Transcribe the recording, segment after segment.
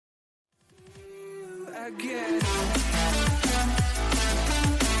again.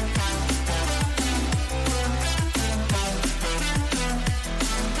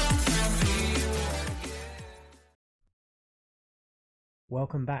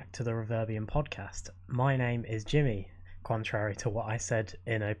 Welcome back to the Reverbium podcast. My name is Jimmy, contrary to what I said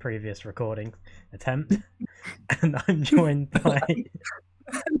in a previous recording attempt, and I'm joined by...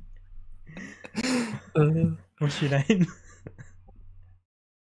 What's your name?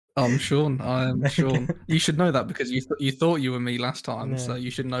 I'm Sean. I am Sean. You should know that because you thought you were me last time, so you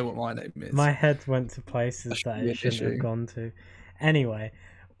should know what my name is. My head went to places that it shouldn't have gone to. Anyway,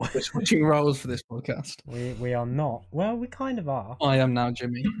 we're switching roles for this podcast. We are not. Well, we kind of are. I am now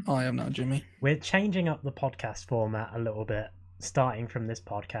Jimmy. We're changing up the podcast format a little bit, starting from this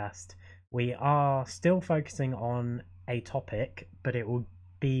podcast. We are still focusing on a topic, but it will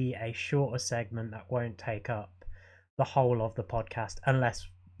be a shorter segment that won't take up the whole of the podcast unless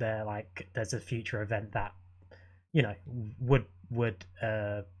there's a future event that, you know, would warrant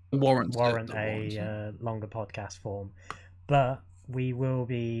a longer podcast form. But we will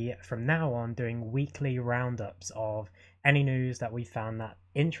be from now on doing weekly roundups of any news that we found that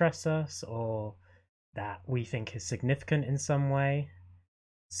interests us or that we think is significant in some way.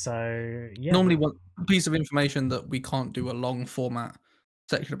 So yeah, normally one piece of information that we can't do a long format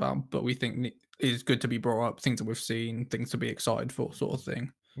section about, but we think is good to be brought up, things that we've seen, things to be excited for, sort of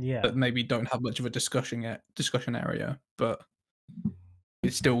thing. Yeah, but maybe don't have much of a discussion area, but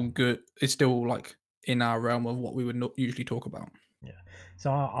it's still good. It's still like in our realm of what we would not usually talk about. Yeah. So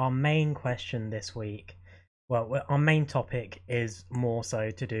our main question this week, well, our main topic is more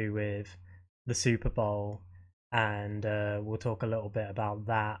so to do with the Super Bowl, and we'll talk a little bit about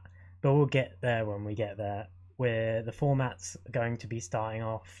that, but we'll get there when we get there. Where the format's going to be starting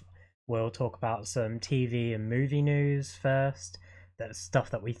off, we'll talk about some TV and movie news first. That's stuff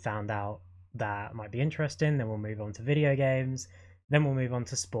that we found out that might be interesting. Then we'll move on to video games. Then we'll move on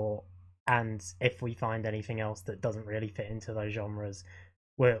to sport. And if we find anything else that doesn't really fit into those genres,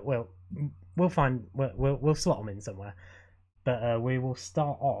 we'll slot them in somewhere. But we will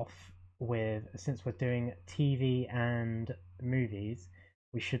start off with, since we're doing TV and movies,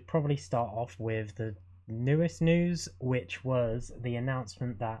 we should probably start off with the newest news, which was the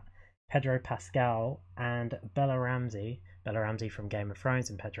announcement that Pedro Pascal and Bella Ramsey from Game of Thrones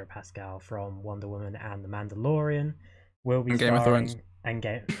and Pedro Pascal from Wonder Woman and The Mandalorian will be Game of Thrones.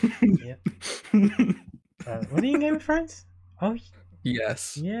 Yeah. Were they in Game of Thrones? Oh,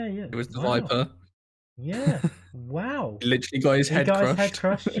 yes. Yeah. It was the Viper. Yeah. Wow. He literally got his head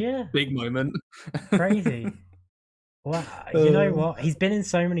crushed. Yeah. Big moment. Crazy. Well, you know what? He's been in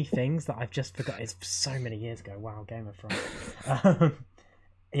so many things that I've just forgot. It's so many years ago. Wow, Game of Thrones.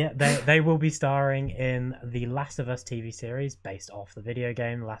 Yeah, they will be starring in the Last of Us TV series based off the video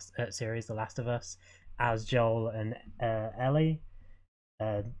game series The Last of Us as Joel and Ellie.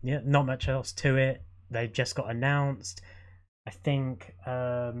 Yeah, not much else to it. They've just got announced. I think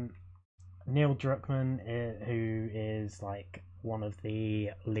Neil Druckmann, who is like one of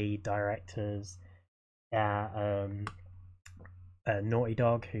the lead directors at Naughty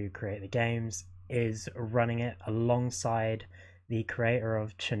Dog, who create the games, is running it alongside the creator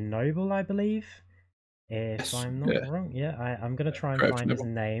of Chernobyl, I believe, if I'm not wrong. Yeah, I'm going to try and find his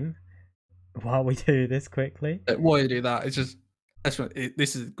name while we do this quickly. While you do that, it's just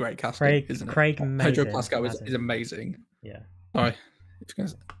this is great casting, isn't it? Craig Mazin. Pedro Pascal is amazing. Yeah. Sorry.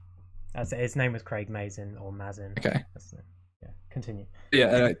 His name was Craig Mazin or Mazin. Okay. Yeah, continue.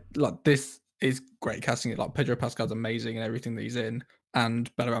 Yeah, like this is great casting. Like Pedro Pascal's amazing in everything that he's in, and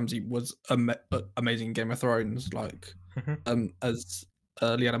Bella Ramsey was amazing in Game of Thrones. Like, as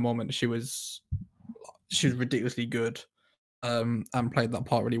Lyanna Mormont, she was ridiculously good, and played that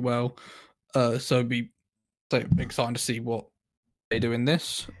part really well. So it'd be so exciting to see what they do in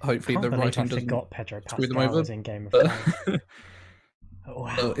this. Hopefully, the writing doesn't Pedro screw them Pascal over. was in Game of Thrones.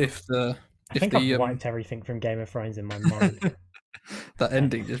 Wow. I think I've wiped everything from Game of Thrones in my mind. That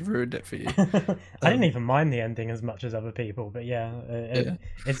ending just ruined it for you. I didn't even mind the ending as much as other people, but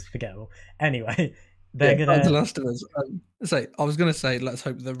it's forgettable. Anyway, they're gonna. The Last of Us. I was gonna say, let's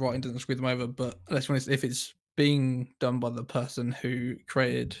hope the writing doesn't screw them over, but let's be honest, if it's being done by the person who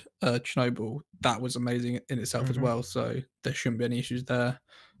created Chernobyl, that was amazing in itself as well. So there shouldn't be any issues there.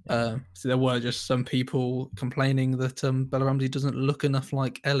 So there were just some people complaining that Bella Ramsey doesn't look enough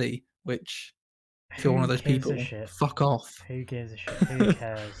like Ellie, which if you're one of those people, fuck off. Who gives a shit? Who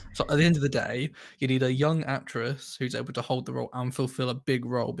cares? So at the end of the day, you need a young actress who's able to hold the role and fulfill a big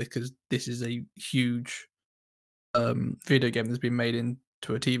role, because this is a huge video game that's been made into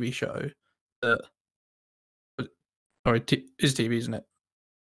a TV show. Sorry, it's TV, isn't it?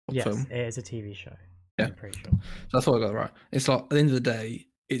 Yes, film. It is a TV show. Yeah, I'm pretty sure. so that's what I got right. It's like at the end of the day,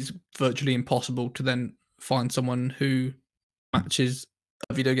 it's virtually impossible to then find someone who matches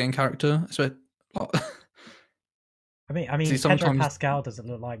a video game character. So, like, I see, mean, Pedro sometimes, Pascal doesn't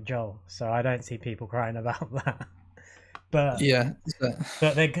look like Joel, so I don't see people crying about that. But yeah, they're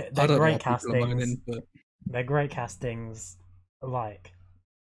I don't know great what people are castings. moaning, but They're great castings. Like,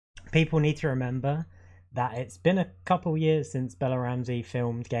 people need to remember that it's been a couple years since Bella Ramsey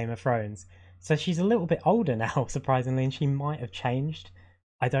filmed Game of Thrones, so she's a little bit older now, surprisingly, and she might have changed.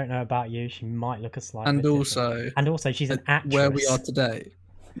 I don't know about you. She might look a slight and bit different. also And also, she's an where we are actress. today,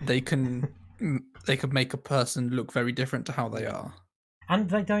 they can they could make a person look very different to how they Yeah. are. And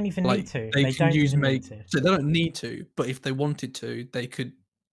they don't even Like need to. they They can don't use even need make to. so they don't need to, but if they wanted to, they could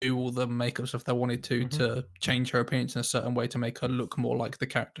do all the makeup stuff they wanted Hmm. to change her appearance in a certain way to make her look more like the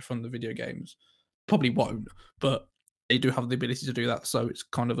character from the video games. Probably won't, but they do have the ability to do that. So it's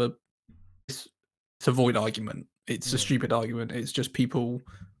kind of it's a void argument. It's a Yeah. stupid argument. It's just people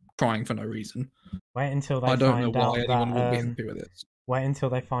trying for no reason. Wait until they I don't know find why out anyone wouldn't be that. happy with this. Wait until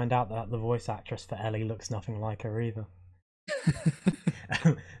they find out that the voice actress for Ellie looks nothing like her either.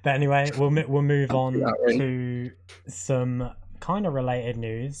 But anyway, we'll move on to some kind of related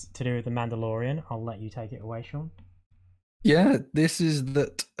news to do with the Mandalorian. I'll let you take it away, Sean. Yeah, this is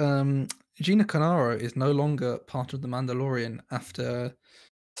that Gina Carano is no longer part of the Mandalorian after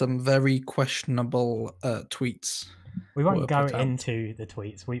some very questionable tweets We won't were go put out. into the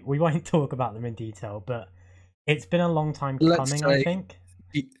tweets. We won't talk about them in detail, but it's been a long time Let's coming, I say think.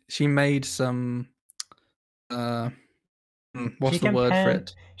 she made some uh She what's the word for compared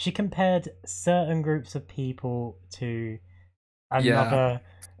it? she compared certain groups of people to Yeah, another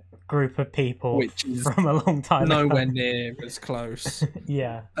group of people which is from a long time ago. nowhere near as close.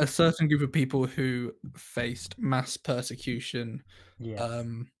 Yeah. A certain group of people who faced mass persecution. Yes.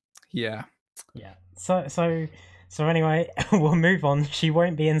 Yeah. Yeah. So anyway, we'll move on. She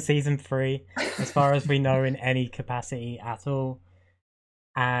won't be in season 3 as far as we know in any capacity at all.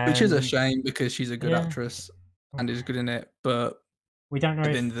 Which is a And shame because she's a good yeah, actress and is good in it, but we don't know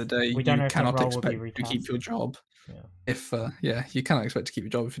at the end of the day, we don't you know if the cannot role will be expect to keep recast. your job Yeah. if yeah, you cannot expect to keep your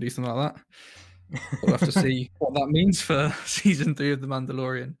job if you do something like that. We'll have to see what that means for season 3 of The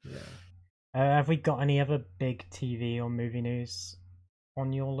Mandalorian. Yeah. Have we got any other big TV or movie news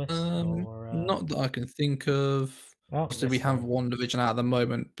on your list, or Not that I can think of. oh, Obviously, we this have one. one division out at the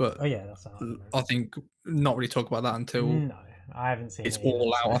moment, but Oh yeah, that's out at the I moment. think not really talk about that until No, I haven't seen it's it either.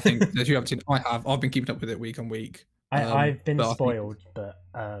 all out. So I think if you haven't seen, I have. I've been keeping up with it week on week. I've been But I think spoiled, but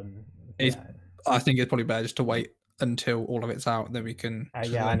it's. yeah. I think it's probably better just to wait until all of it's out, then we can.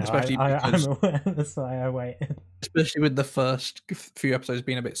 Yeah, I know. Especially I'm because, aware. That's why I waited. especially with the first few episodes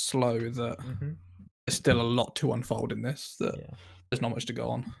being a bit slow, that Hmm. there's still a lot to unfold in this. That Yeah, there's not much to go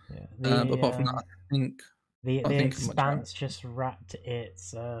on. yeah. But apart from that, I The think of much else. Expanse just wrapped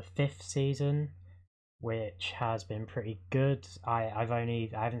its 5th season, which has been pretty good. I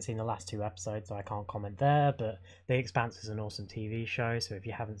haven't seen the last 2 episodes, so I can't comment there. But The Expanse is an awesome TV show, so if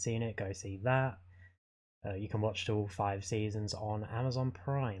you haven't seen it, go see that. You can watch all 5 seasons on Amazon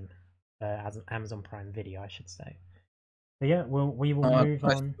Prime, as Amazon Prime Video, I should say. But yeah, we will move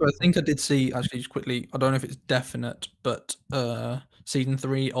on. I think I did see actually just quickly. I don't know if it's definite, but season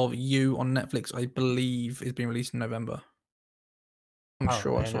 3 of You on Netflix, I believe, is being released in November. I'm Oh,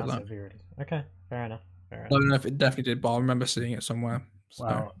 sure they I saw announced that. it'll be released. Okay, fair enough. Fair I enough. don't know if it definitely did, but I remember seeing it somewhere. So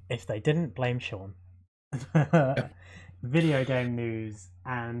Well, if they didn't, blame Sean. yeah. Video game news,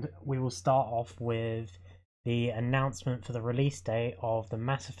 and we will start off with the announcement for the release date of the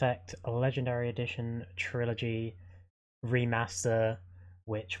Mass Effect Legendary Edition Trilogy remaster,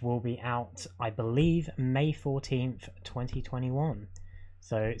 which will be out, I believe, May 14th, 2021.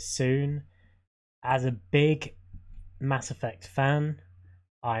 So soon. As a big Mass Effect fan,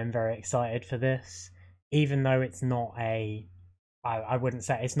 I'm very excited for this. Even though it's not I wouldn't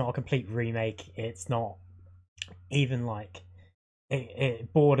say it's not a complete remake. It's not even like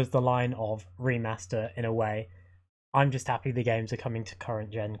it borders the line of remaster in a way. I'm just happy the games are coming to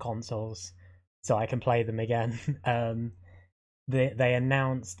current gen consoles so I can play them again. They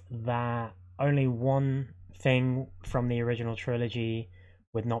announced that only one thing from the original trilogy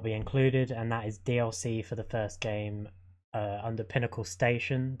would not be included, and that is DLC for the first game under Pinnacle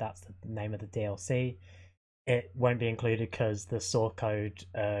Station. That's the name of the DLC. It won't be included because the source code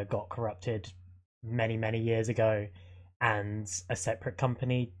got corrupted many years ago, and a separate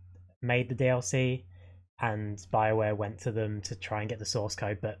company made the DLC, and BioWare went to them to try and get the source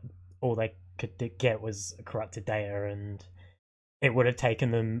code, but all they could get was corrupted data, and it would have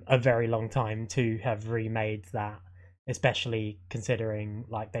taken them a very long time to have remade that especially considering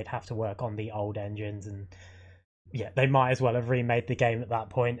like they'd have to work on the old engines, and yeah, they might as well have remade the game at that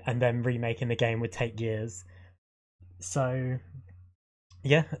point, and then remaking the game would take years. So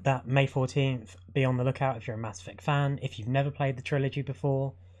yeah, that May 14th, be on the lookout if you're a Mass Effect fan. If you've never played the trilogy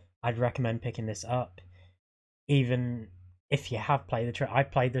before, I'd recommend picking this up. Even if you have played I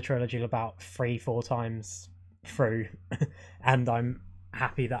played the trilogy about 3-4 times through, and I'm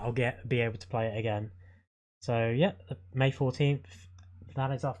happy that I'll be able to play it again. So yeah, May 14th.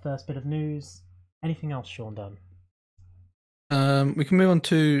 That is our first bit of news. Anything else, Sean Dunn? We can move on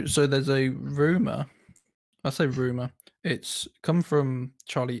to, so there's a rumor. I say rumor. It's come from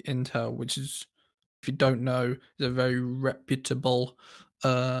Charlie Intel, which is, if you don't know, is a very reputable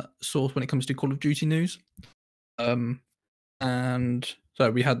source when it comes to Call of Duty news. And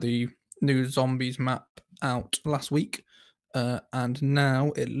so we had the new zombies map out last week, and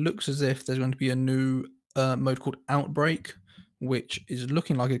now it looks as if there's going to be a new mode called Outbreak, which is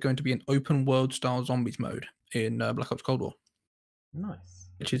looking like it's going to be an open world style zombies mode in Black Ops Cold War. Nice.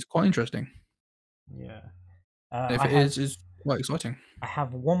 Which is quite interesting. Yeah. If it is quite exciting. I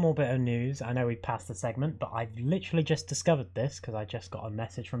have one more bit of news. I know we passed the segment, but I've literally just discovered this because I just got a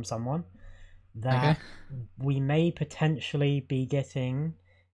message from someone that we may potentially be getting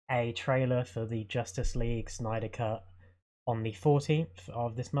a trailer for the Justice League Snyder Cut on the 14th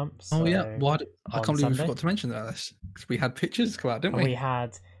of this month. So yeah, what? I can't believe we forgot to mention that. Because we had pictures come out, didn't we? We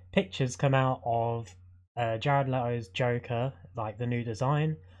had pictures come out of Jared Leto's Joker, like the new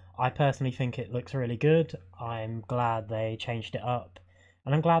design. I personally think it looks really good. I'm glad they changed it up.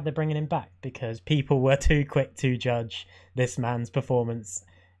 And I'm glad they're bringing him back because people were too quick to judge this man's performance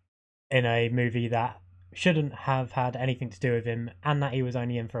in a movie that shouldn't have had anything to do with him, and that he was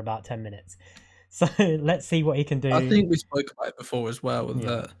only in for about 10 minutes. So let's see what he can do. I think we spoke about it before as well,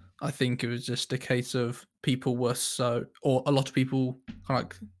 that I think it was just a case of people were or a lot of people kind of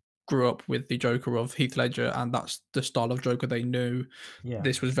like grew up with the Joker of Heath Ledger, and that's the style of Joker they knew. Yeah.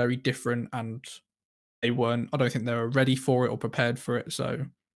 This was very different, and I don't think they were ready for it or prepared for it. So,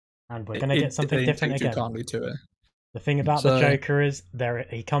 and we're going to get something different again. Too kindly to it. The thing about the Joker is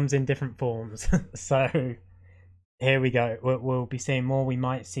he comes in different forms. So here we go. We'll be seeing more. We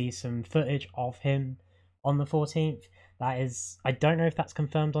might see some footage of him on the 14th. That is, I don't know if that's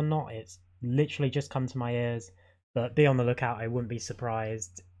confirmed or not. It's literally just come to my ears. But be on the lookout. I wouldn't be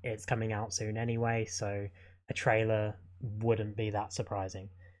surprised. It's coming out soon anyway, so a trailer wouldn't be that surprising.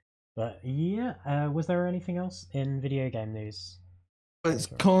 But yeah, was there anything else in video game news? It's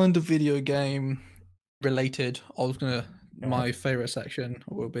kind of video game related. My favorite section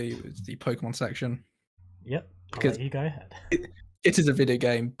will be the Pokemon section. Yep, I'll let you go ahead. It is a video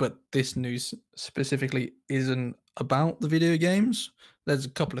game, but this news specifically isn't about the video games. There's a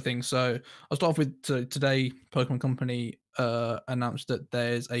couple of things. So I'll start off with today. Pokemon Company announced that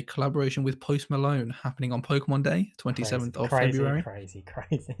there's a collaboration with Post Malone happening on Pokemon Day, 27th of February. Crazy.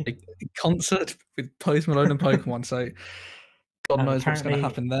 A concert with Post Malone and Pokemon. So God knows what's going to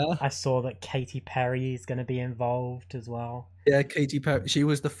happen there. I saw that Katy Perry is going to be involved as well. Yeah, Katy Perry. She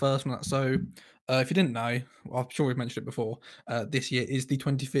was the first one. So, if you didn't know, I'm sure we've mentioned it before. This year is the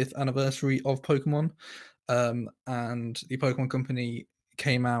 25th anniversary of Pokemon, and the Pokemon Company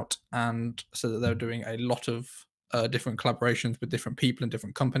came out and said that they were doing a lot of different collaborations with different people and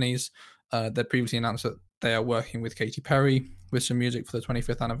different companies. They previously announced that they are working with Katy Perry with some music for the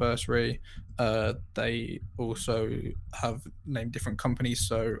 25th anniversary. They also have named different companies,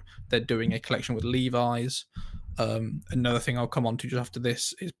 so they're doing a collection with Levi's. Another thing I'll come on to just after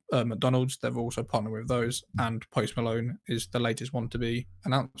this is McDonald's. They've also partnered with those, and Post Malone is the latest one to be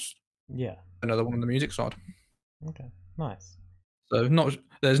announced. Yeah, another one on the music side. Okay, nice. So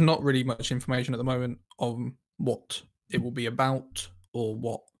there's not really much information at the moment on what it will be about or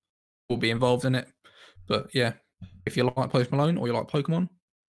what will be involved in it. But yeah, if you like Post Malone or you like Pokemon,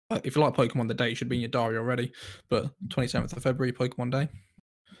 if you like Pokemon, the date should be in your diary already. But 27th of February, Pokemon Day.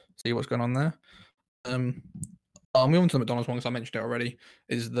 See what's going on there. I'll move on to the McDonald's one because I mentioned it already.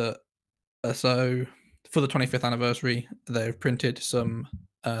 Is that so for the 25th anniversary, they've printed some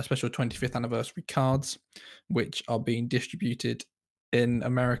special 25th anniversary cards, which are being distributed in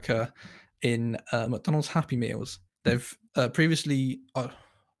America in McDonald's Happy Meals. They've previously, I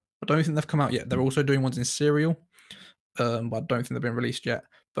don't think they've come out yet. They're also doing ones in cereal, but I don't think they've been released yet.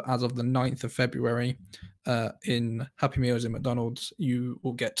 But as of the 9th of February, in Happy Meals in McDonald's, you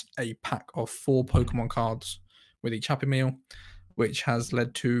will get a pack of 4 Pokemon cards with each Happy Meal, which has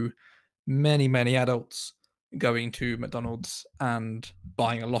led to many, many adults going to McDonald's and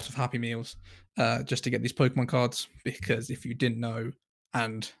buying a lot of Happy Meals just to get these Pokemon cards. Because if you didn't know,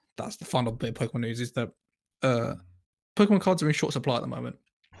 and that's the final bit of Pokemon news, is that Pokemon cards are in short supply at the moment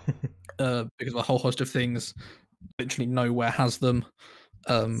because of a whole host of things. Literally nowhere has them.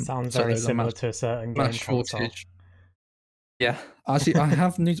 Sounds So very there's a similar to a certain mass game console. shortage. Yeah, actually, I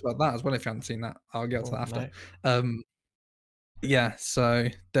have news about that as well. If you haven't seen that, I'll get to Oh that after. no. Yeah, so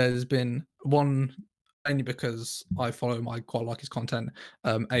there's been one only because I follow my quite like his content.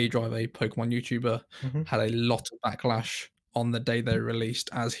 A Drive, a Pokemon YouTuber, Hmm. had a lot of backlash on the day they released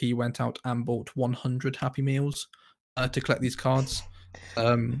as he went out and bought 100 Happy Meals to collect these cards.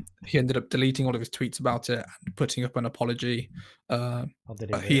 He ended up deleting all of his tweets about it and putting up an apology. Oh, did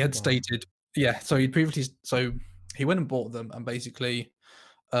he He really? had Wow. stated, yeah, so he previously, so he went and bought them and basically,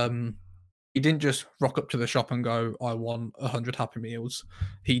 um, he didn't just rock up to the shop and go, I want 100 Happy Meals.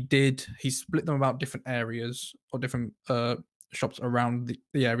 He split them about different areas or different shops around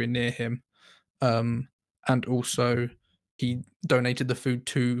the area near him. Um, and also, he donated the food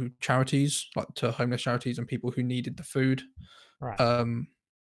to charities, like to homeless charities and people who needed the food. Right. Um,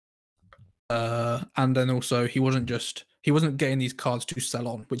 and then also he wasn't getting these cards to sell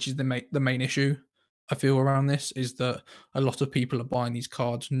on, which is the main issue I feel around this is that a lot of people are buying these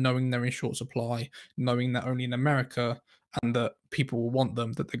cards knowing they're in short supply, knowing they're only in America, and that people will want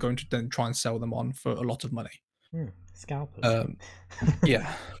them, that they're going to then try and sell them on for a lot of money. Scalpers. Um,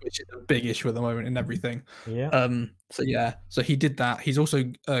 yeah, which is a big issue at the moment in everything. Yeah. So yeah, so he did that. He's also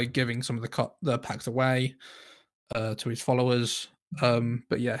giving some of the packs away to his followers.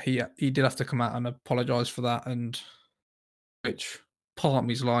 But yeah, he did have to come out and apologize for that, and which part of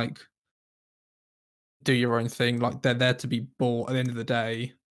me's like, do your own thing. Like they're there to be bought. At the end of the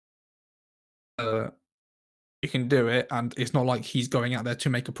day, uh, you can do it, and it's not like he's going out there to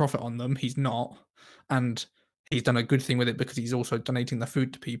make a profit on them. He's not, and he's done a good thing with it because he's also donating the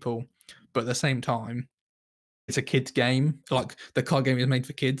food to people. But at the same time, it's a kids' game. Like the card game is made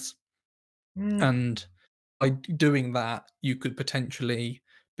for kids, Mm, and by doing that, you could potentially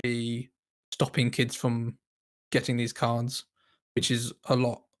be stopping kids from getting these cards, which is a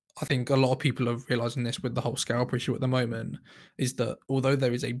lot. I think a lot of people are realizing this with the whole scalper issue at the moment. Is that although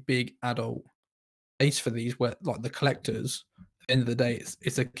there is a big adult base for these, where like the collectors, at the end of the day,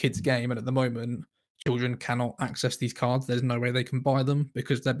 it's a kids' game, and at the moment, children cannot access these cards. There's no way they can buy them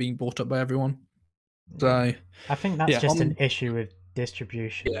because they're being bought up by everyone. yeah. So I think that's yeah, just an issue with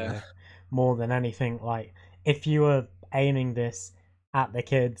distribution, yeah, though, more than anything. Like, if you were aiming this at the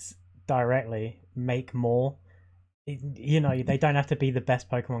kids directly, make more. They don't have to be the best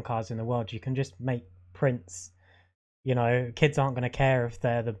Pokemon cards in the world. You can just make prints. Kids aren't going to care if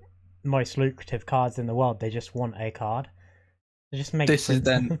they're the most lucrative cards in the world. They just want a card. They just make this is prints.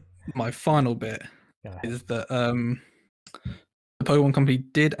 then my final bit Go ahead. is that the Pokemon Company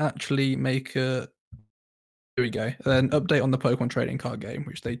did actually make a here we go an update on the Pokemon trading card game,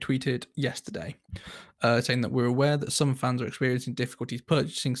 which they tweeted yesterday, saying that we're aware that some fans are experiencing difficulties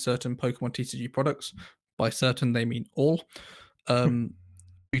purchasing certain Pokemon TCG products. By certain, they mean all.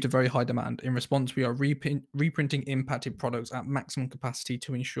 Due to very high demand. In response, we are reprinting impacted products at maximum capacity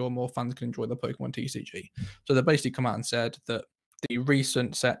to ensure more fans can enjoy the Pokemon TCG. So they basically come out and said that the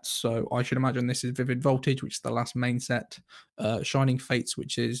recent sets, so I should imagine this is Vivid Voltage, which is the last main set, Shining Fates,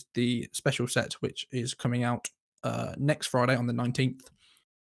 which is the special set, which is coming out next Friday on the 19th.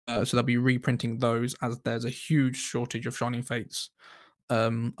 So they'll be reprinting those as there's a huge shortage of Shining Fates. I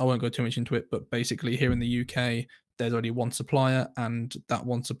won't go too much into it, but basically here in the UK, there's only one supplier, and that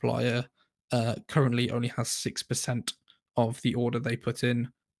one supplier currently only has 6% of the order they put in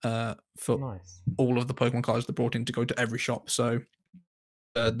for Nice. all of the Pokemon cards they brought in to go to every shop. So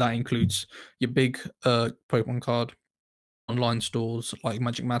that includes your big Pokemon card online stores like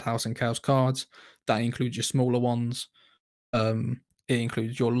Magic Madhouse and Chaos Cards. That includes your smaller ones. It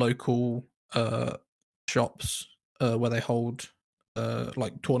includes your local shops where they hold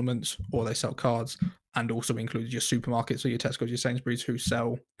like tournaments or they sell cards, and also includes your supermarkets, so your Tesco's, your Sainsbury's, who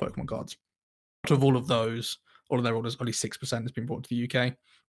sell Pokemon cards. Out of all of those, all of their orders, only 6% has been brought to the UK.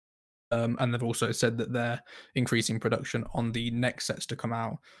 And they've also said that they're increasing production on the next sets to come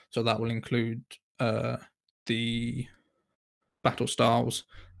out. So that will include the battle styles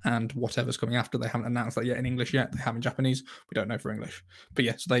and whatever's coming after. They haven't announced that yet in English yet. They have in Japanese. We don't know for English. But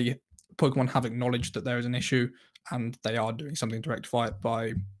yes, Pokemon have acknowledged that there is an issue, and they are doing something to rectify it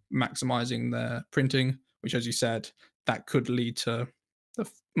by maximizing their printing, which, as you said, that could lead to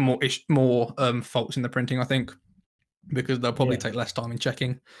more faults in the printing, I think, because they'll probably Yeah. take less time in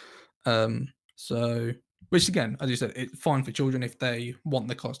checking. So, which again, as you said, it's fine for children if they want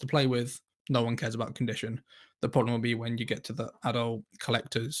the cards to play with. No one cares about condition. The problem will be when you get to the adult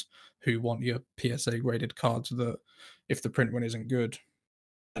collectors who want your PSA graded cards that if the print run isn't good,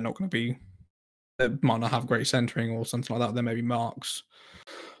 they're not going to be It might not have great centering or something like that. There may be marks,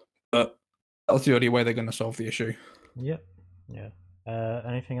 but that's the only way they're going to solve the issue. Yep. Yeah.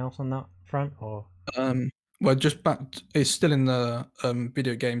 Anything else on that front, or? Um, well, just back, it's still in the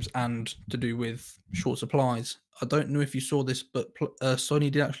video games and to do with short supplies. I don't know if you saw this, but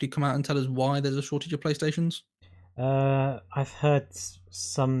Sony did actually come out and tell us why there's a shortage of PlayStations. I've heard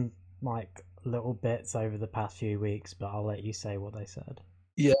some like little bits over the past few weeks, but I'll let you say what they said.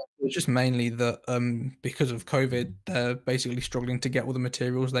 Yeah, it's just mainly that because of COVID, they're basically struggling to get all the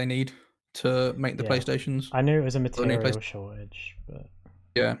materials they need to make the Yeah, PlayStations. I knew it was a The new material shortage, but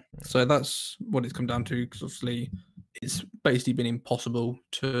Yeah, so that's what it's come down to. Because obviously, it's basically been impossible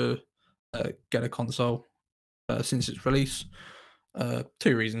to get a console since its release.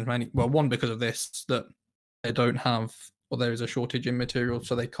 Two reasons mainly. Well, one because of this, that they don't have, or there is a shortage in material,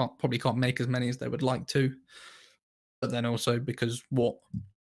 so they probably can't make as many as they would like to. But then also because what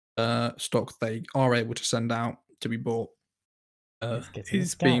stock they are able to send out to be bought it's getting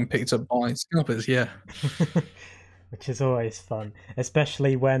is being scalped. picked up by scalpers. Yeah, Which is always fun,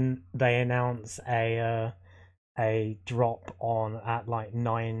 especially when they announce a drop on at like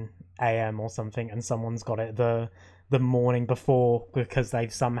 9 a.m. or something, and someone's got it the morning before because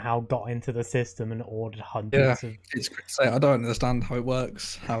they've somehow got into the system and ordered yeah. hundreds of. It's great to say. I don't understand how it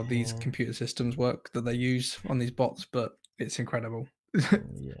works, how these Yeah, computer systems work that they use on these bots, but it's incredible.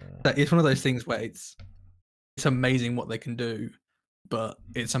 yeah, It's one of those things where it's amazing what they can do, but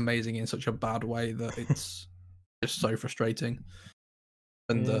it's amazing in such a bad way that it's just so frustrating.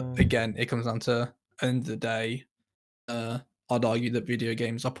 And that yeah. again, it comes down to, at the end of the day, I'd argue that video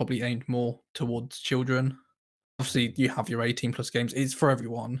games are probably aimed more towards children. Obviously, you have your 18 plus games; it's for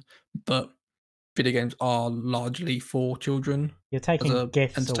everyone, but video games are largely for children You're as taking a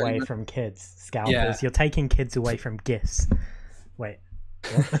gifts away entertainment. from kids, Yeah, scalpers. You're taking kids away from gifts. Wait,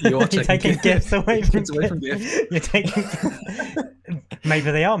 what? you are You're taking gifts away from kids away from kids. gifts. You're taking.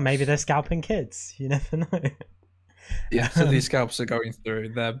 Maybe they are. Maybe they're scalping kids. You never know. Yeah, so these scalpers are going through.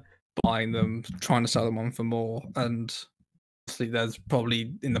 They're buying them, trying to sell them on for more, and obviously there's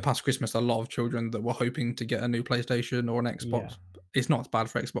probably in the past Christmas a lot of children that were hoping to get a new PlayStation or an Xbox. Yeah. It's not as bad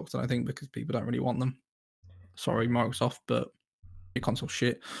for Xbox, I think, because people don't really want them. Sorry, Microsoft, but your console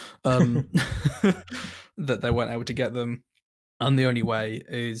shit. That they weren't able to get them, and the only way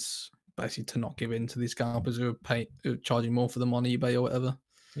is basically to not give in to these scalpers who are charging more for them on eBay or whatever.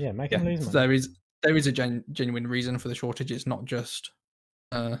 Yeah, make Yeah, them lose so money. there is a genuine reason for the shortage. It's not just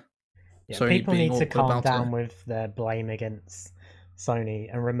uh, Yeah, Sony people being need to awkward calm about it. down with their blame against Sony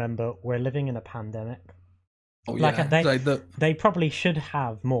and remember we're living in a pandemic. Oh Like yeah, they probably should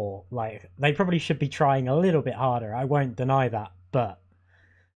have more. Like they probably should be trying a little bit harder. I won't deny that, but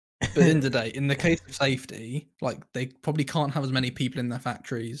but in the day, in the case of safety, like they probably can't have as many people in their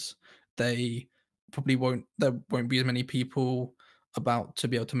factories. They probably won't. There won't be as many people about to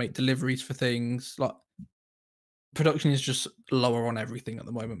be able to make deliveries for things. Like production is just lower on everything at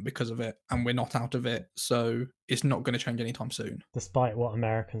the moment because of it, and we're not out of it, so it's not going to change anytime soon. despite what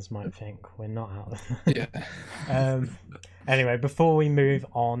Americans might think, we're not out. Yeah. um, anyway, before we move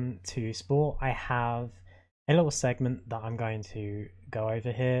on to sport, I have a little segment that I'm going to go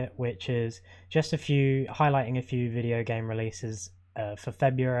over here, which is just highlighting a few video game releases for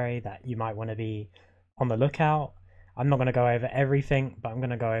February that you might want to be on the lookout. I'm not going to go over everything, but I'm going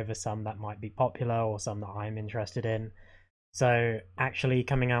to go over some that might be popular or some that I'm interested in. So, actually,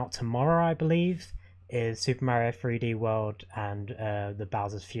 coming out tomorrow, I believe, is Super Mario 3D World and the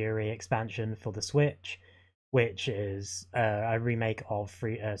Bowser's Fury expansion for the Switch, which is a remake of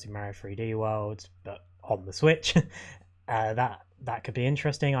Super Mario 3D World, but on the Switch. That could be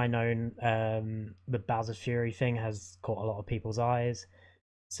interesting. I know the Bowser's Fury thing has caught a lot of people's eyes,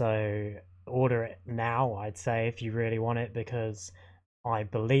 so order it now. I'd say if you really want it, because I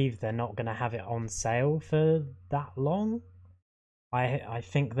believe they're not going to have it on sale for that long. I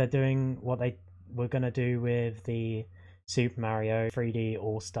think they're doing what they were going to do with the Super Mario 3D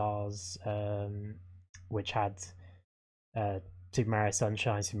All Stars, which had uh, Super Mario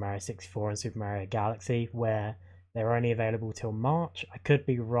Sunshine, Super Mario 64, and Super Mario Galaxy, where they're only available till March. I could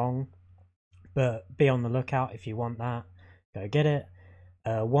be wrong, but be on the lookout if you want that. Go get it.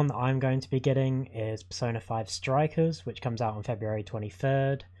 One that I'm going to be getting is Persona 5 Strikers, which comes out on February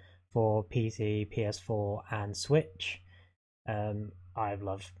 23rd for PC, PS4, and Switch. I've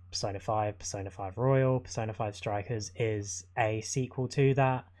loved Persona 5, Persona 5 Royal. Persona 5 Strikers is a sequel to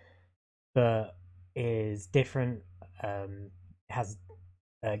that, but is different. Has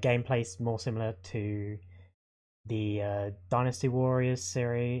gameplay more similar to the Dynasty Warriors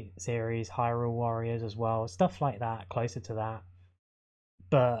series, Hyrule Warriors as well, stuff like that, closer to that.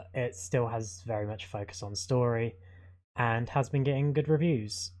 but it still has very much focus on story and has been getting good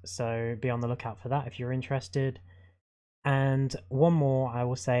reviews. So be on the lookout for that if you're interested. And one more I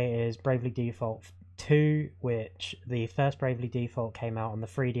will say is Bravely Default 2, which the first Bravely Default came out on the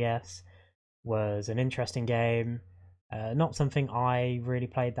 3DS, was an interesting game. Not something I really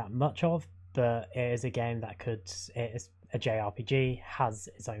played that much of, but it is a game that it is a JRPG, has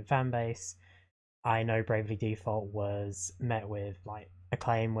its own fan base. I know Bravely Default was met with like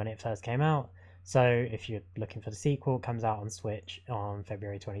acclaim when it first came out. So if you're looking for the sequel, it comes out on Switch on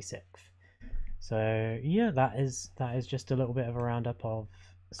February 26th. So yeah, that is just a little bit of a roundup of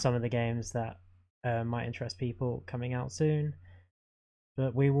some of the games that might interest people coming out soon.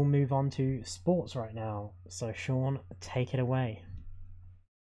 But we will move on to sports right now. So Sean, take it away.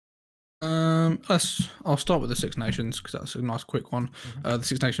 I'll start with the Six Nations because that's a nice quick one. The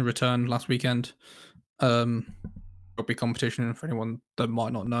Six Nations returned last weekend. Rugby competition for anyone that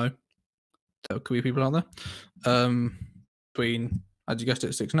might not know. There could be people out there. Between, as you guessed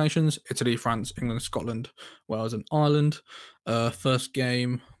it, Six Nations: Italy, France, England, Scotland, Wales, and Ireland. First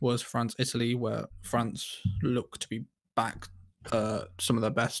game was France-Italy, where France looked to be back some of their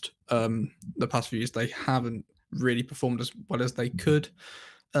best. The past few years, they haven't really performed as well as they could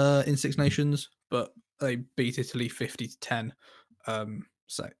in Six Nations, but they beat Italy 50-10.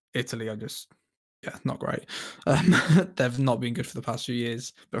 So Italy are just not great. They've not been good for the past few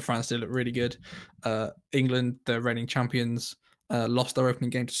years, but France did look really good. England, the reigning champions, lost their opening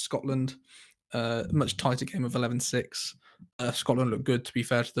game to Scotland. Much tighter game of 11-6. Scotland looked good, to be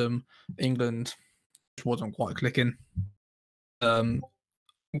fair to them. England wasn't quite clicking.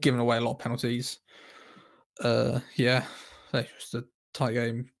 Giving away a lot of penalties. Just a tight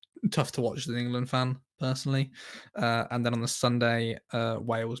game. Tough to watch as an England fan, personally. And then on the Sunday,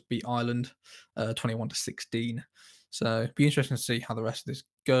 Wales beat Ireland 21-16. So it'll be interesting to see how the rest of this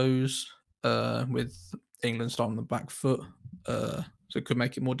goes with England starting on the back foot. So it could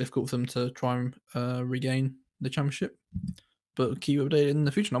make it more difficult for them to try and regain the championship. But keep updated in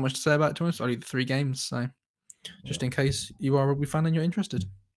the future. Not much to say about it, to us. Only the 3 games. So just in case you are a rugby fan and you're interested,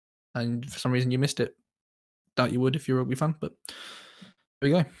 and for some reason you missed it, doubt you would if you're a rugby fan, but there we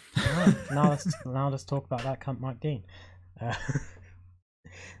go. Right, now let's talk about that cunt Mike Dean.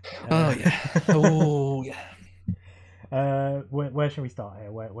 Oh yeah. Where should we start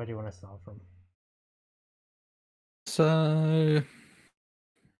here? Where do you want to start from? So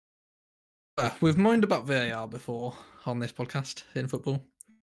we've moaned about VAR before on this podcast in football.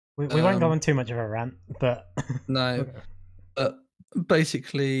 We won't go on too much of a rant, but no. But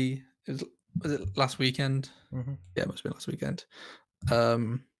basically, was it last weekend? Mm-hmm. Yeah, it must have been last weekend.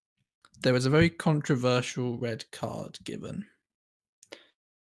 There was a very controversial red card given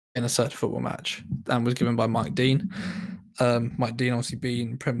in a certain football match, and was given by Mike Dean. Mike Dean obviously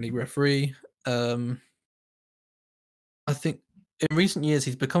being Premier League referee. I think in recent years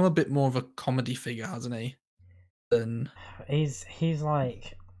he's become a bit more of a comedy figure, hasn't he? He's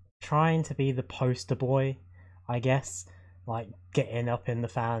like trying to be the poster boy, I guess, like getting up in the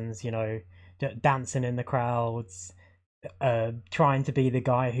fans, dancing in the crowds, trying to be the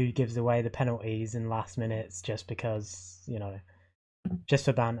guy who gives away the penalties in last minutes just because, just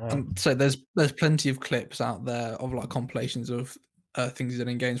for banter. So there's plenty of clips out there of like compilations of things he's done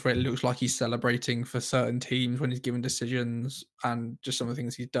in games where it looks like he's celebrating for certain teams when he's given decisions, and just some of the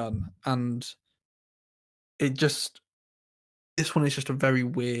things he's done. And this one is just a very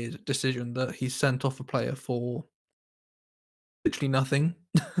weird decision that he sent off a player for literally nothing.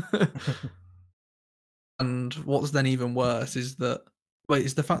 And what's then even worse is the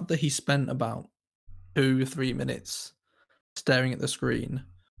fact that he spent about 2-3 minutes staring at the screen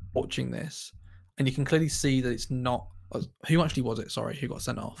watching this, and you can clearly see that it's not. Who actually was it? Sorry, who got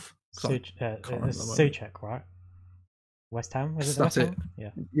sent off? Souček, right? West Ham, was it? That's it.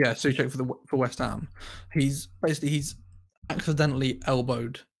 Yeah, Souček for West Ham. He's accidentally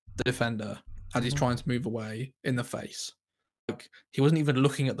elbowed the defender as he's trying to move away in the face. Like, he wasn't even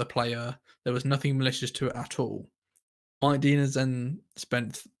looking at the player. There was nothing malicious to it at all. Mike Dean has then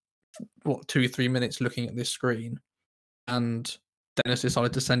spent 2-3 minutes looking at this screen, and Dennis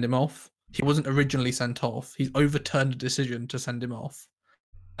decided to send him off. He wasn't originally sent off. He's overturned a decision to send him off,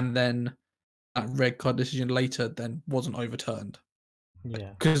 and then that red card decision later then wasn't overturned.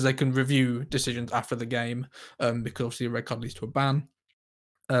 Yeah, because they can review decisions after the game, because obviously a red card leads to a ban.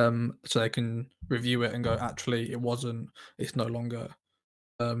 So they can review it and go, actually, it wasn't. It's no longer.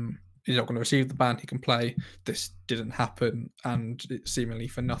 He's not going to receive the ban. He can play. This didn't happen, and it's seemingly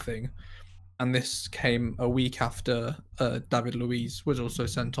for nothing. And this came a week after David Luiz was also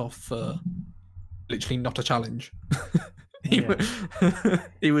sent off for literally not a challenge. He, Yeah.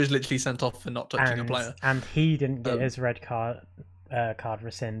 he was literally sent off for not touching a player. And he didn't get his red card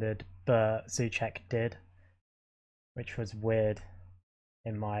rescinded, but Suchek did, which was weird,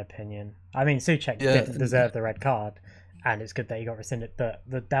 in my opinion. I mean, Suchek didn't deserve the red card, and it's good that he got rescinded, but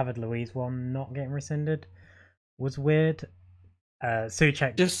the David Luiz one not getting rescinded was weird.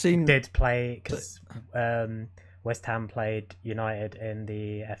 Suchek did play because West Ham played United in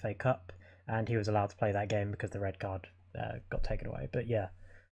the FA Cup, and he was allowed to play that game because the red card got taken away. But yeah,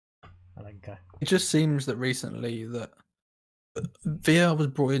 I let you go. It just seems that recently that VAR was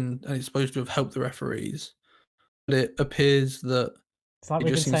brought in and it's supposed to have helped the referees, but it appears that it's like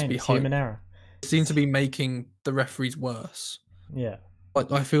we've been saying, it's human error. It seems to be making the referees worse. Yeah.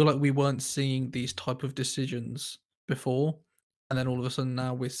 Like, I feel like we weren't seeing these type of decisions before, and then all of a sudden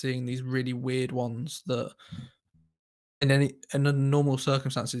now we're seeing these really weird ones that in the normal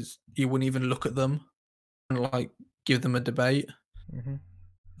circumstances you wouldn't even look at them and like give them a debate. Mm-hmm.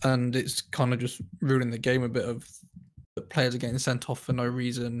 And it's kind of just ruining the game a bit. Of the players are getting sent off for no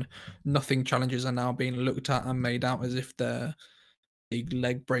reason. Nothing challenges are now being looked at and made out as if they're big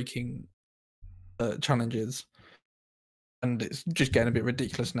leg breaking challenges, and it's just getting a bit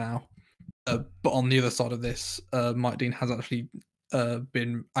ridiculous now. But on the other side of this, Mike Dean has actually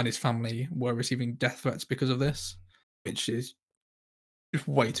been, and his family were receiving death threats because of this, which is just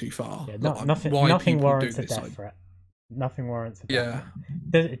way too far. Yeah, nothing warrants a death threat. Nothing warrants a death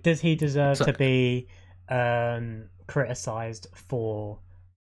threat. Does he deserve to be criticised for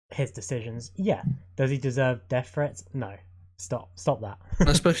his decisions? Yeah. Does he deserve death threats? No. Stop that.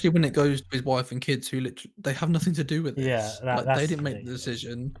 Especially when it goes to his wife and kids, who literally they have nothing to do with this. Yeah, they didn't make the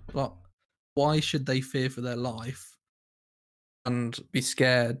decision. But why should they fear for their life and be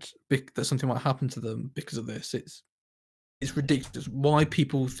scared that something might happen to them because of this? It's ridiculous. Why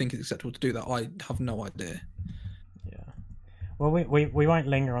people think it's acceptable to do that, I have no idea. Yeah. Well, we won't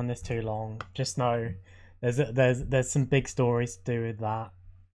linger on this too long. Just know there's some big stories to do with that.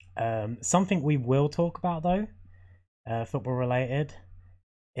 Something we will talk about though, football related,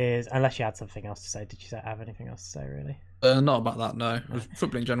 is, unless you had something else to say. Did you have anything else to say, really? Not about that, no.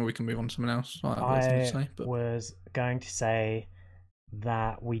 Football in general, we can move on to something else. I was going to say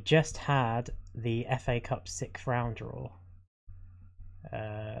that we just had the FA Cup 6th round draw,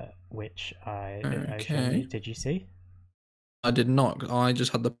 which did you see? I did not. I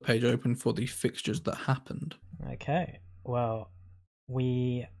just had the page open for the fixtures that happened. Okay. Well,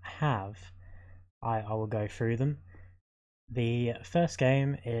 we have. I will go through them. The first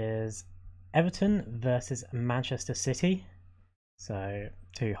game is Everton versus Manchester City. So,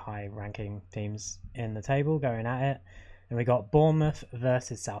 two high-ranking teams in the table going at it. And we got Bournemouth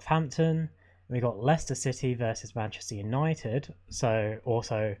versus Southampton. And we got Leicester City versus Manchester United. So,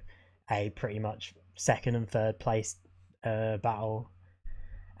 also a pretty much second and third place battle.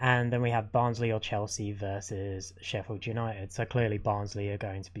 And then we have Barnsley or Chelsea versus Sheffield United. So clearly Barnsley are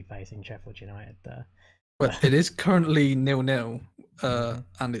going to be facing Sheffield United there. Well, it is currently 0-0,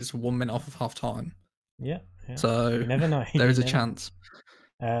 and it's 1 minute off of half time. Yeah. So you never know. There is a chance.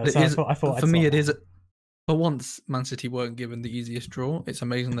 I thought for me, it is. For once, Man City weren't given the easiest draw. It's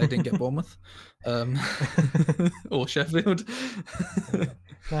amazing they didn't get Bournemouth or Sheffield.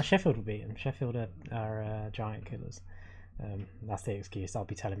 No, Sheffield will beat them. Sheffield are giant killers. That's the excuse I'll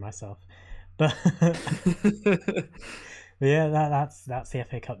be telling myself. But yeah, that's the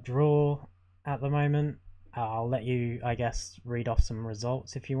FA Cup draw at the moment. I'll let you, I guess, read off some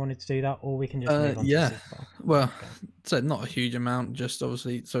results if you wanted to do that, or we can just move on to Super Bowl. Well, so not a huge amount, just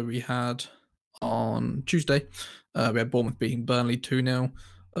obviously. So we had on Tuesday, we had Bournemouth beating Burnley 2-0.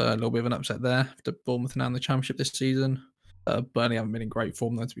 A little bit of an upset there after Bournemouth now in the Championship this season. Burnley haven't been in great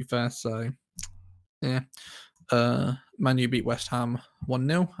form though, to be fair. So yeah. Man U beat West Ham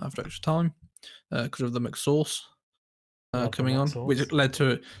 1-0 after extra time because of the McSauce coming on, which led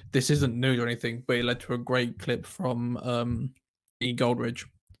to, this isn't news or anything, but it led to a great clip from E. Goldridge.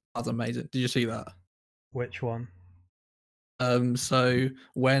 That's amazing. Did you see that? Which one? So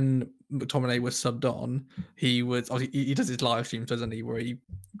when McTominay was subbed on, he does his live streams, doesn't he, where he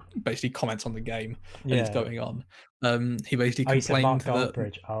basically comments on the game and it's going on. He basically complained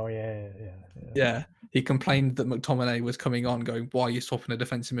that yeah, he complained that McTominay was coming on going, why are you swapping a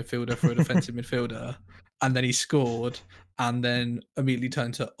defensive midfielder for a defensive midfielder? And then he scored and then immediately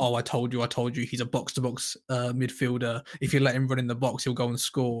turned to, oh, I told you, he's a box-to-box midfielder. If you let him run in the box, he'll go and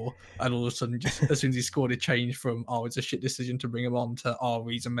score. And all of a sudden, just as soon as he scored, it changed from, oh, it's a shit decision to bring him on, to, oh,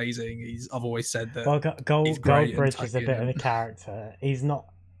 he's amazing. I've always said that. Well, Goldbridge is a bit of a character. He's not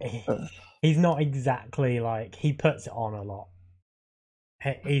exactly like, he puts it on a lot.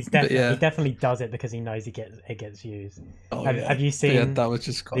 He yeah. definitely does it because he knows it gets used. Oh Have you But yeah, seen that was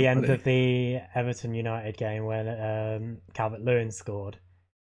just quite the end funny. of the Everton United game when Calvert Lewin scored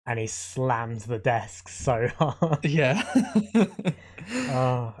and he slammed the desk so hard? Yeah.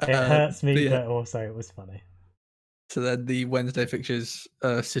 Oh, it hurts me, But yeah, but also it was funny. so then the Wednesday fixtures,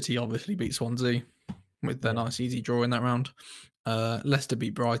 City obviously beat Swansea with their Yeah. nice easy draw in that round. Leicester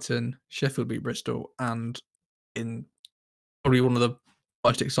beat Brighton, Sheffield beat Bristol, and in probably one of the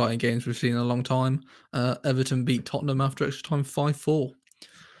most exciting games we've seen in a long time, Everton beat Tottenham after extra time 5-4,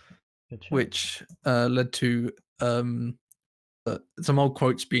 Good show. which led to some old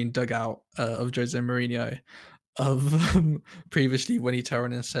quotes being dug out of Jose Mourinho of previously when he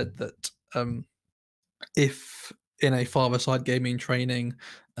turned and said that if in a five-a-side game in training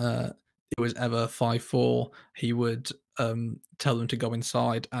it was ever 5-4, he would tell them to go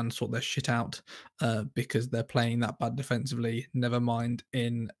inside and sort their shit out because they're playing that bad defensively, never mind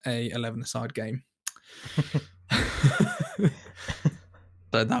in a 11-a-side game.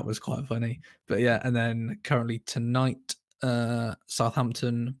 So that was quite funny. But yeah, and then currently tonight,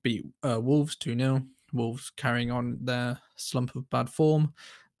 Southampton beat Wolves 2-0. Wolves carrying on their slump of bad form.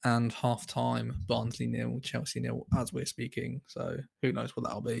 And half time, Barnsley 0, Chelsea 0 as we're speaking. So who knows what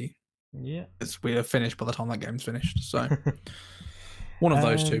that'll be. Yeah. We're finished by the time that game's finished. So one of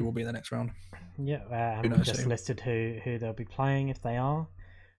those two will be in the next round. Yeah, and we've just listed who they'll be playing if they are.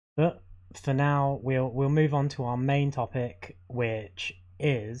 But for now, we'll move on to our main topic, which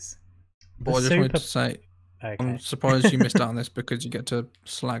is Well, I just wanted to say, okay. I'm surprised you missed out on this because you get to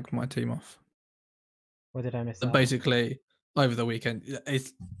slag my team off. What did I miss out basically, over the weekend,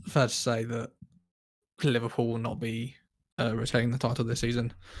 it's fair to say that Liverpool will not be retaining the title this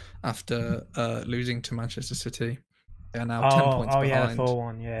season after losing to Manchester City. They are now 10 points behind. Yeah, the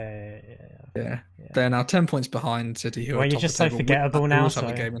 4-1. Yeah. They're now 10 points behind City, who are you're top just of the so forgettable now. Also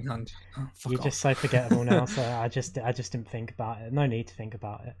have a game in hand. Oh, you're just so forgettable now. So I just didn't think about it. No need to think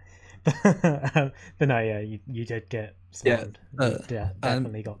about it. But no, yeah, you did get slammed. Yeah,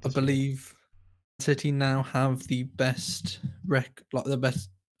 definitely got. I believe City now have the best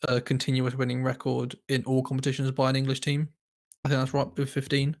continuous winning record in all competitions by an English team. I think that's right with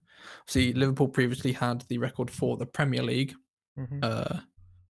 15. See, Liverpool previously had the record for the Premier League,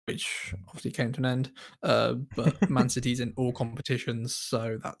 which obviously came to an end. But Man City's in all competitions,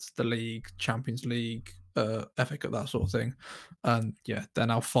 so that's the league, Champions League, FA Cup, that sort of thing. And yeah, they're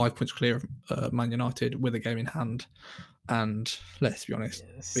now 5 points clear of Man United with a game in hand. And let's be honest,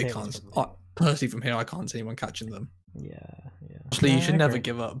 personally from here, I can't see anyone catching them. Yeah. Obviously, you should never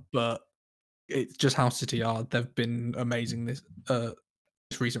give up, but it's just how City are. They've been amazing this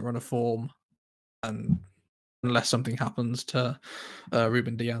recent run of form, and unless something happens to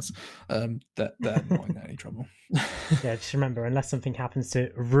Ruben Diaz, they're not in any trouble. Yeah, just remember, unless something happens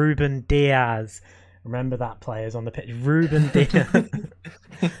to Ruben Diaz, remember that player's on the pitch. Ruben Diaz.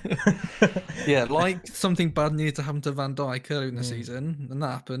 Yeah, like something bad needed to happen to Van Dijk earlier in the season, and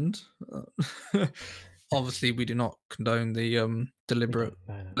that happened. Obviously, we do not condone the deliberate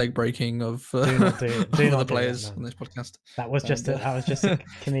leg breaking of other players on this podcast. That was just a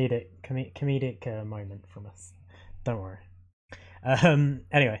comedic moment from us. Don't worry.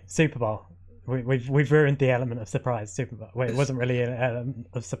 Anyway, Super Bowl. We've ruined the element of surprise. Super Bowl. Wait, it wasn't really an element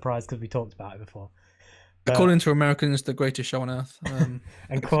of surprise because we talked about it before. But, according to Americans, the greatest show on earth.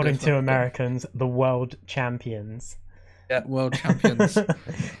 According to Americans, the world champions. Yeah, world champions.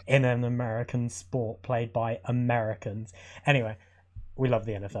 In an American sport played by Americans. Anyway, we love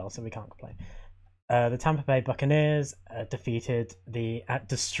the NFL, so we can't complain. The Tampa Bay Buccaneers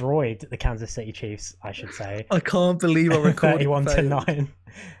destroyed the Kansas City Chiefs, I should say. I can't believe our recording 31-9. And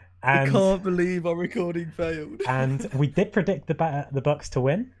I can't believe our recording failed. And we did predict the Bucs to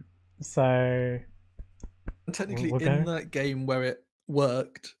win, so technically that game where it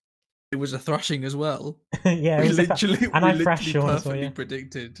worked, it was a thrashing as well. Yeah, we literally perfectly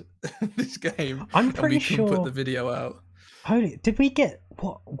predicted this game. I'm pretty sure put the video out. Holy, did we get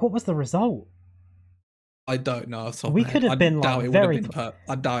what was the result? I don't know. We could have been like very.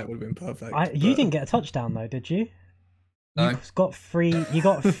 I doubt it would have been perfect. You didn't get a touchdown though, did you? No. You got free. You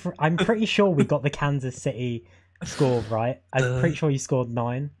got. I'm pretty sure we got the Kansas City score right. I'm pretty sure you scored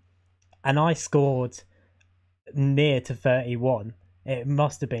 9, and I scored near to 31. It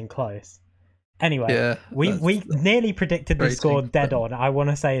must have been close. Anyway, yeah, we nearly predicted the score dead on. I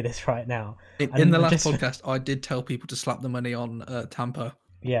want to say this right now. In the last podcast, I did tell people to slap the money on Tampa.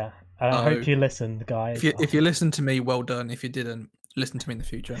 Yeah, I hope you listened, guys. If you listened to me, well done. If you didn't, listen to me in the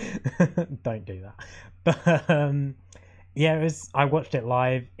future. Don't do that. But yeah, I watched it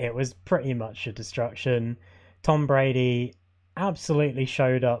live. It was pretty much a destruction. Tom Brady absolutely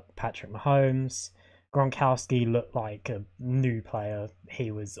showed up Patrick Mahomes. Gronkowski looked like a new player.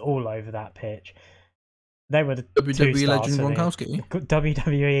 He was all over that pitch. They were the two WWE stars legend for me. Gronkowski.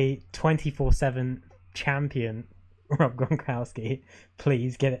 WWE 24/7 champion Rob Gronkowski.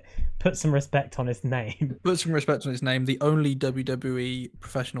 Please get it. Put some respect on his name. Put some respect on his name. The only WWE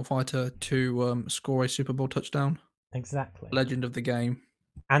professional fighter to score a Super Bowl touchdown. Exactly. Legend of the game.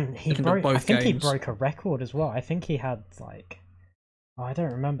 And he Legend of broke. I both think he games. broke a record as well. I think he had like. Oh, I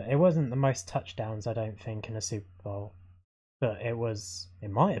don't remember. It wasn't the most touchdowns, I don't think, in a Super Bowl, but it was. It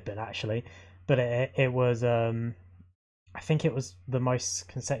might have been actually, but it was. I think it was the most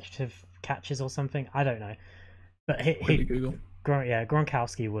consecutive catches or something. I don't know, but Google.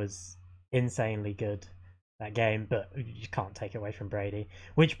 Gronkowski was insanely good that game, but you can't take it away from Brady.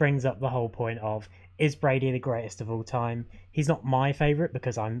 Which brings up the whole point of, is Brady the greatest of all time? He's not my favorite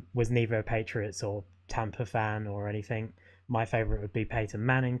because was neither a Patriots or Tampa fan or anything. My favorite would be Peyton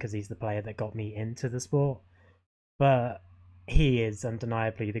Manning because he's the player that got me into the sport. But he is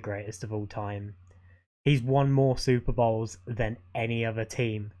undeniably the greatest of all time. He's won more Super Bowls than any other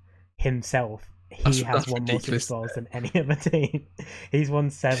team himself. He has won more Super Bowls than any other team. He's won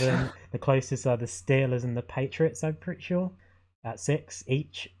 7. The closest are the Steelers and the Patriots, I'm pretty sure, at 6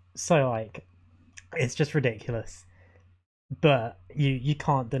 each. So, like, it's just ridiculous. But you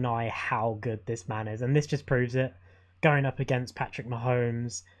can't deny how good this man is, and this just proves it. Going up against Patrick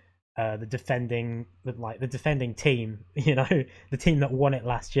Mahomes, the defending team, the team that won it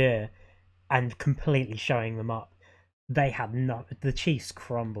last year, and completely showing them up. The Chiefs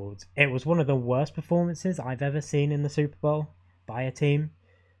crumbled. It was one of the worst performances I've ever seen in the Super Bowl by a team.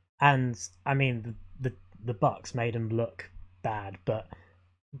 And I mean, the Bucks made them look bad, but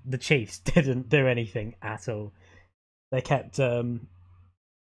the Chiefs didn't do anything at all. They kept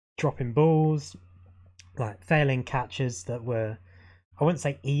dropping balls, like failing catches that were, I wouldn't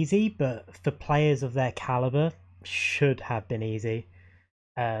say easy, but for players of their caliber, should have been easy.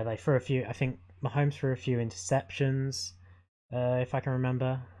 They threw a few. I think Mahomes threw a few interceptions, if I can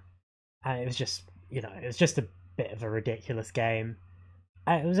remember, and it was just, it was just a bit of a ridiculous game.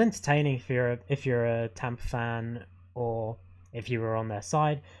 It was entertaining if you're a Tampa fan or if you were on their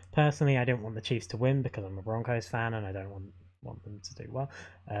side. Personally, I didn't want the Chiefs to win because I'm a Broncos fan and I don't want them to do well.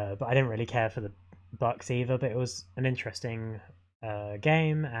 But I didn't really care for the Bucks either. But it was an interesting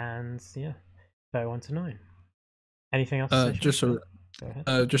game, and yeah, 31-9. Anything else to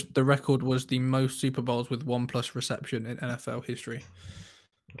say? Just the record was the most Super Bowls with 1+ reception in NFL history.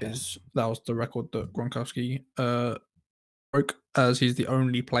 Okay. That was the record that Gronkowski broke, as he's the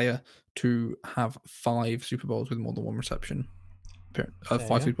only player to have 5 Super Bowls with more than 1 reception. 5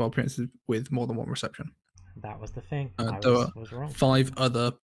 Super Bowl appearances with more than 1 reception. That was the thing. I was wrong.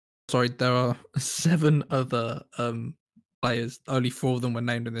 There are 7 other players. Only 4 of them were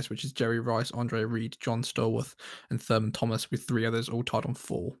named in this, which is Jerry Rice, Andre Reed, John Stallworth, and Thurman Thomas, with 3 others all tied on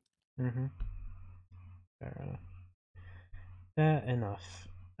 4. Mm-hmm. Fair enough.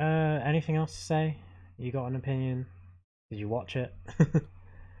 Anything else to say? You got an opinion? Did you watch it?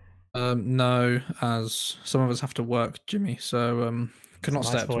 No, as some of us have to work, Jimmy, so could not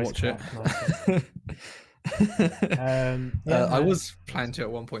stay up to watch it. I was planning to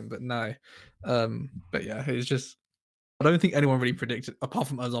at one point, but no. But yeah, it's just, I don't think anyone really predicted, apart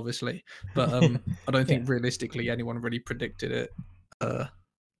from us, obviously. But I don't think realistically anyone really predicted it. It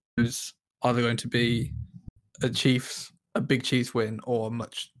was either going to be a big Chiefs win or a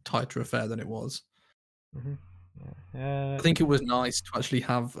much tighter affair than it was. Mm-hmm. I think it was nice to actually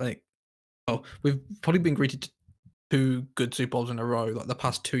have we've probably been greeted to 2 good Super Bowls in a row. Like the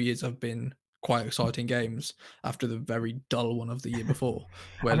past 2 years have been quite exciting games after the very dull one of the year before,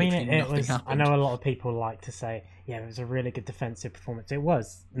 where nothing happened. I know a lot of people like to say, yeah, it was a really good defensive performance. It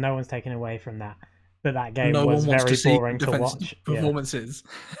was. No one's taking away from that. But that game was very boring to watch. Performances.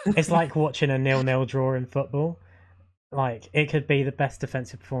 Yeah. It's like watching a 0-0 draw in football. Like, it could be the best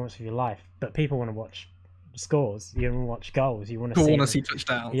defensive performance of your life, but people want to watch scores. You want to watch goals. You want to see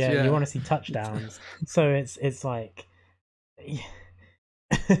touchdowns. Yeah, you want to see touchdowns. So it's like,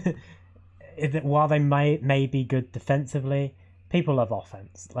 while they may be good defensively, people love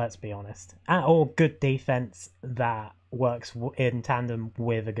offense. Let's be honest, or good defense that works in tandem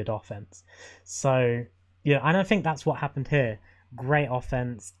with a good offense. So and I think that's what happened here. Great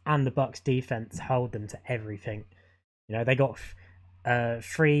offense, and the Bucks defense held them to everything. They got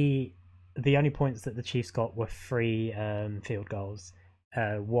 3. The only points that the Chiefs got were 3 field goals.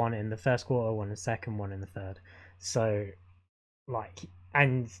 1 in the first quarter, 1 in the second, 1 in the third. So,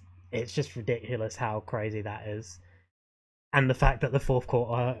 and it's just ridiculous how crazy that is. And the fact that the fourth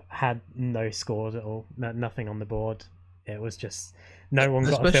quarter had no scores at all, nothing on the board. It was just no one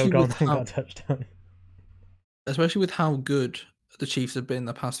got a field goal, no one got a touchdown. Especially with how good the Chiefs have been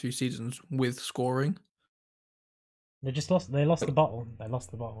the past few seasons with scoring. They just lost. They lost the bottle. They lost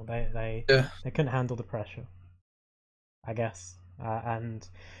the bottle. They couldn't handle the pressure, I guess. And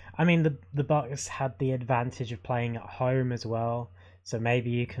I mean, the Bucks had the advantage of playing at home as well, so maybe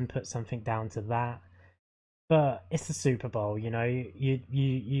you can put something down to that. But it's the Super Bowl, you know.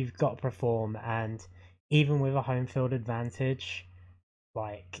 You've got to perform, and even with a home field advantage,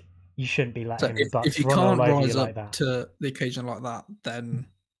 like, you shouldn't be letting the Bucks if you run all can't over rise you like up that. to the occasion like that, then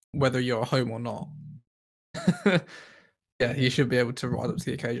whether you're at home or not, yeah, you should be able to rise up to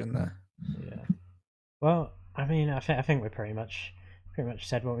the occasion there. Yeah. Well, I mean, I think we pretty much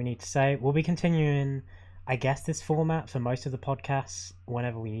said what we need to say. We'll be continuing, I guess, this format for most of the podcasts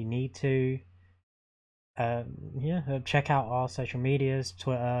whenever we need to. Check out our social medias: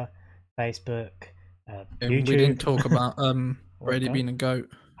 Twitter, Facebook, YouTube. We didn't talk about Brady being a GOAT.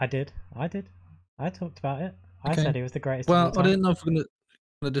 I did. I talked about it. I Okay. said he was the greatest. Well, of all time. I didn't know if we're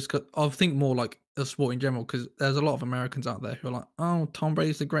gonna discuss. I think more like a sport in general, because there's a lot of Americans out there who are like, "Oh, Tom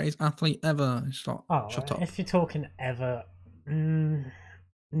Brady's the greatest athlete ever." It's like, shut up. If you're talking ever, no.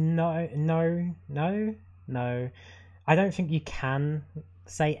 I don't think you can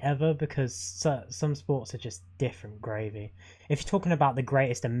say ever, because some sports are just different gravy. If you're talking about the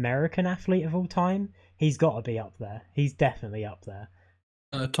greatest American athlete of all time, he's got to be up there. He's definitely up there.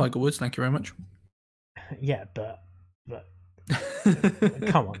 Tiger Woods, thank you very much. Yeah, but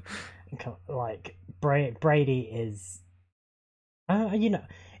come on, like Brady is.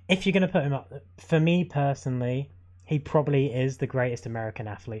 If you're gonna put him up, for me personally, he probably is the greatest American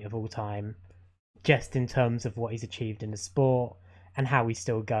athlete of all time, just in terms of what he's achieved in the sport and how he's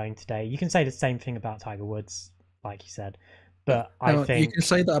still going today. You can say the same thing about Tiger Woods, like you said, but I think you can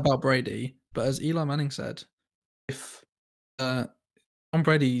say that about Brady. But as Eli Manning said, if Tom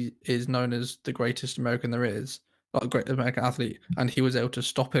Brady is known as the greatest American there is, like a great American athlete, and he was able to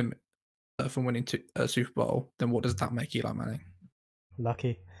stop him from winning a Super Bowl, then what does that make Eli Manning?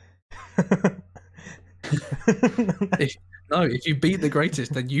 Lucky. If you beat the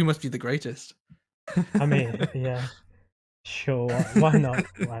greatest, then you must be the greatest. I mean, yeah, sure. Why not?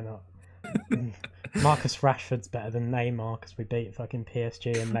 Marcus Rashford's better than Neymar because we beat fucking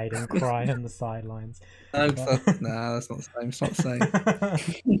PSG and made him cry on the sidelines. That's not the same. It's not the same.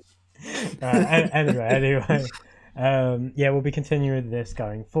 Anyway, we'll be continuing this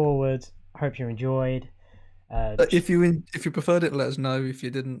going forward. Hope you enjoyed. If you preferred it, let us know. If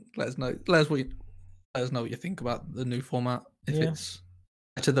you didn't, let us know. Let us know what you think about the new format. If it's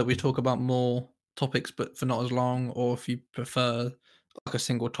better that we talk about more topics but for not as long, or if you prefer like a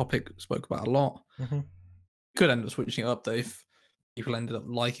single topic spoke about a lot. Could end up switching it up though if people ended up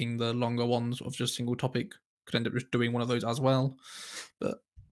liking the longer ones of just single topic. Could end up just doing one of those as well. But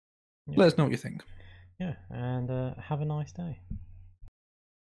let us know what you think. Yeah, and have a nice day.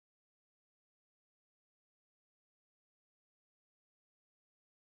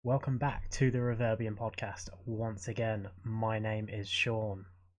 Welcome back to the Reverbium podcast. Once again, my name is Sean.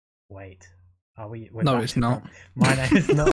 Wait, are we? No, it's not. My name is not.